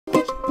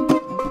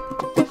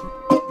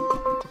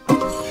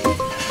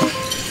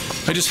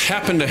I just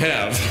happen to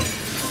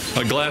have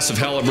a glass of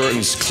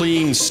Halliburton's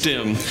clean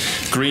stem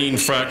green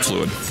frac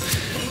fluid.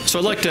 So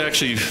I'd like to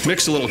actually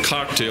mix a little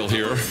cocktail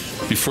here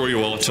before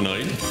you all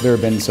tonight. There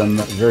have been some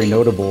very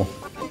notable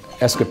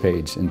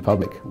escapades in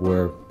public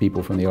where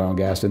people from the oil and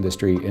gas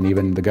industry and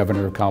even the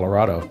governor of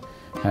Colorado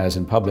has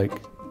in public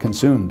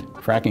consumed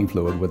fracking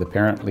fluid with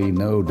apparently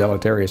no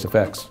deleterious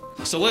effects.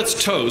 So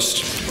let's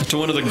toast to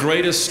one of the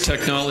greatest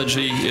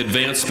technology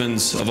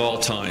advancements of all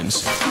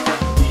times.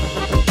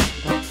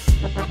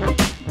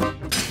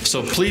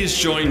 So please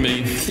join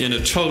me in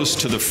a toast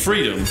to the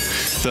freedom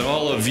that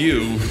all of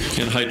you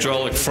in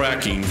hydraulic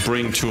fracking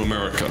bring to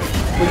America.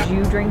 Would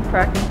you drink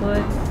fracking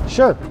fluid?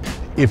 Sure.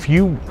 If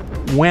you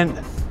went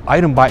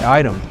item by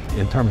item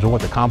in terms of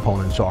what the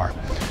components are,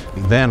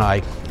 then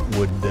I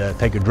would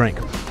take a drink.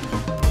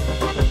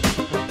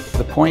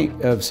 The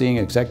point of seeing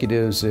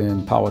executives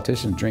and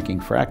politicians drinking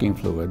fracking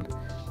fluid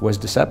was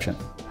deception.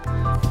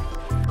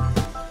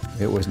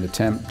 It was an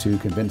attempt to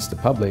convince the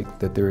public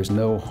that there is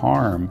no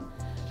harm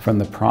from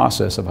the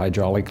process of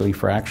hydraulically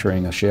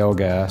fracturing a shale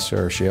gas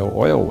or shale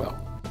oil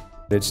well.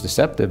 It's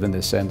deceptive in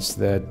the sense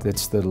that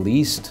it's the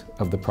least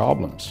of the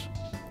problems.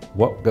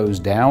 What goes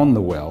down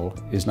the well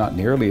is not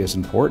nearly as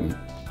important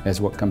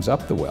as what comes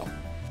up the well.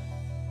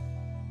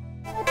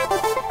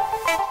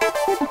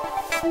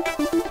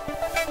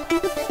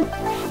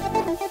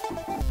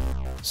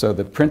 So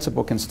the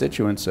principal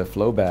constituents of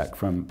flowback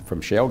from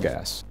shale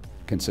gas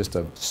consist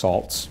of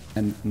salts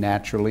and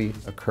naturally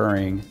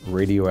occurring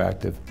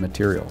radioactive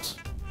materials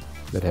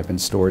that have been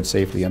stored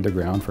safely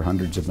underground for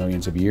hundreds of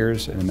millions of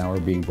years and now are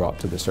being brought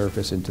to the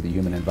surface into the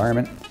human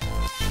environment.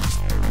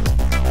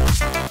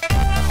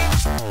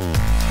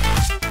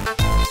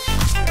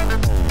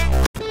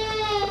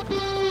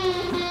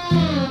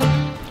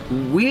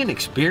 We didn't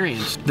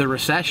experience the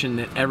recession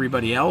that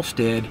everybody else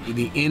did.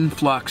 The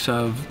influx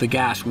of the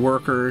gas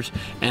workers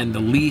and the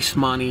lease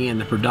money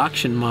and the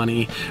production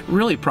money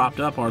really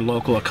propped up our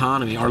local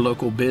economy, our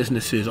local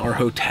businesses, our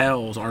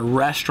hotels, our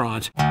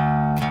restaurants.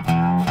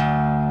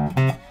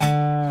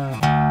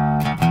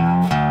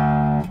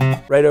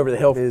 Right over the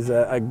hill is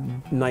a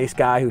nice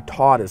guy who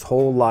taught his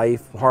whole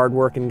life,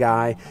 hard-working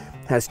guy,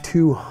 has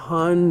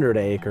 200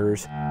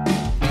 acres.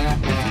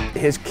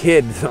 His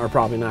kids are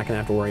probably not going to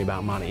have to worry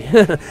about money.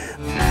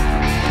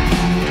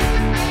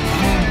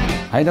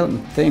 I don't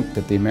think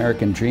that the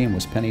American dream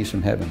was pennies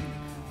from heaven.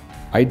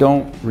 I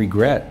don't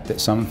regret that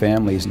some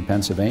families in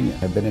Pennsylvania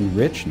have been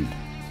enriched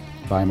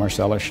by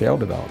Marcellus shale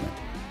development.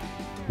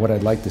 What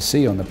I'd like to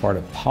see on the part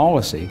of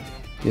policy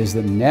is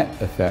the net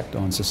effect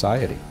on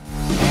society.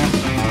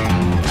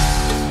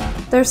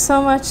 There's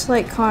so much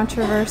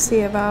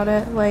controversy about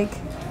it,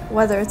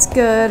 whether it's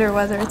good or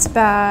whether it's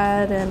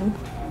bad, and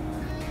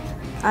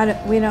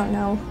we don't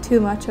know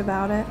too much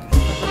about it.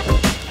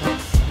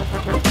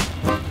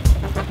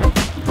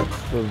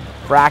 The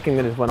fracking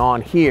that has went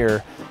on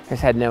here has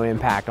had no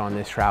impact on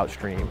this trout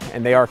stream,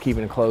 and they are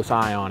keeping a close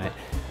eye on it.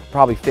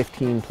 Probably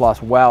 15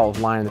 plus wells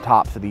lining the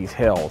tops of these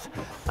hills.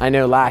 I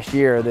know last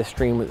year this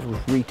stream was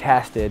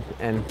retested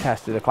and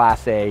tested a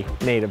Class A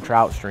native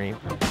trout stream.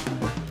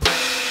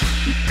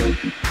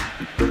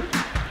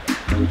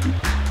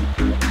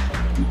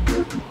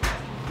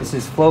 This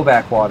is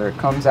flowback water. It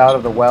comes out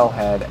of the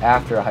wellhead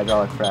after a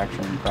hydraulic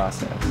fracturing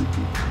process.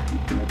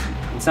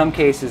 In some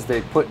cases,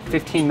 they put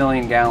 15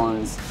 million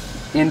gallons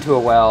into a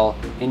well,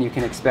 and you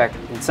can expect,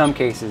 in some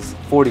cases,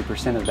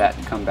 40% of that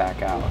to come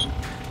back out.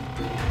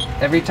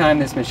 Every time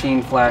this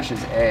machine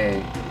flashes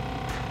A,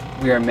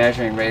 we are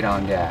measuring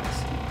radon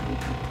gas.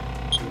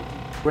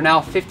 We're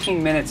now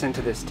 15 minutes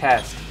into this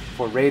test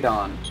for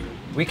radon.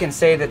 We can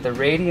say that the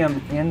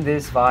radium in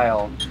this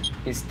vial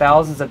is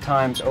thousands of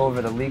times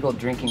over the legal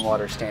drinking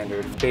water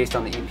standard based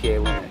on the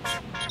EPA limits.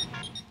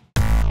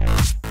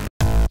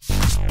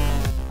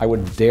 I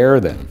would dare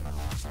them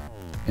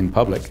in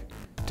public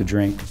to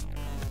drink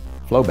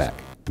flowback.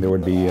 There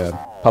would be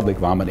public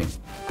vomiting.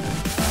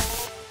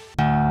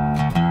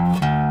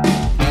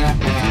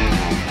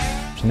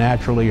 It's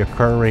naturally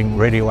occurring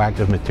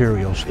radioactive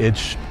materials.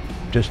 It's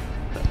just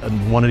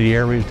one of the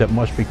areas that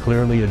must be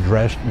clearly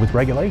addressed with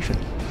regulation.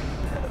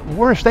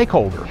 We're a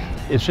stakeholder.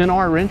 It's in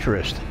our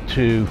interest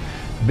to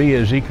be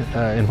as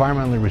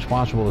environmentally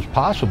responsible as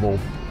possible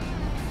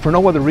for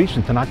no other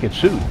reason to not get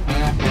sued.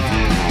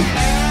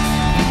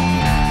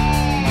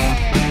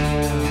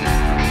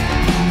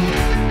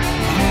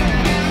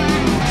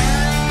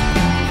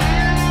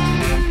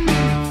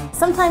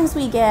 Sometimes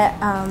we get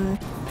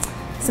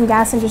some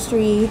gas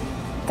industry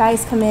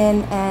guys come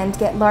in and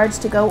get large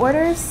to-go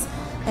orders,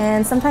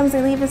 and sometimes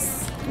they leave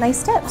us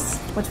nice tips,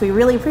 which we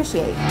really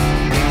appreciate.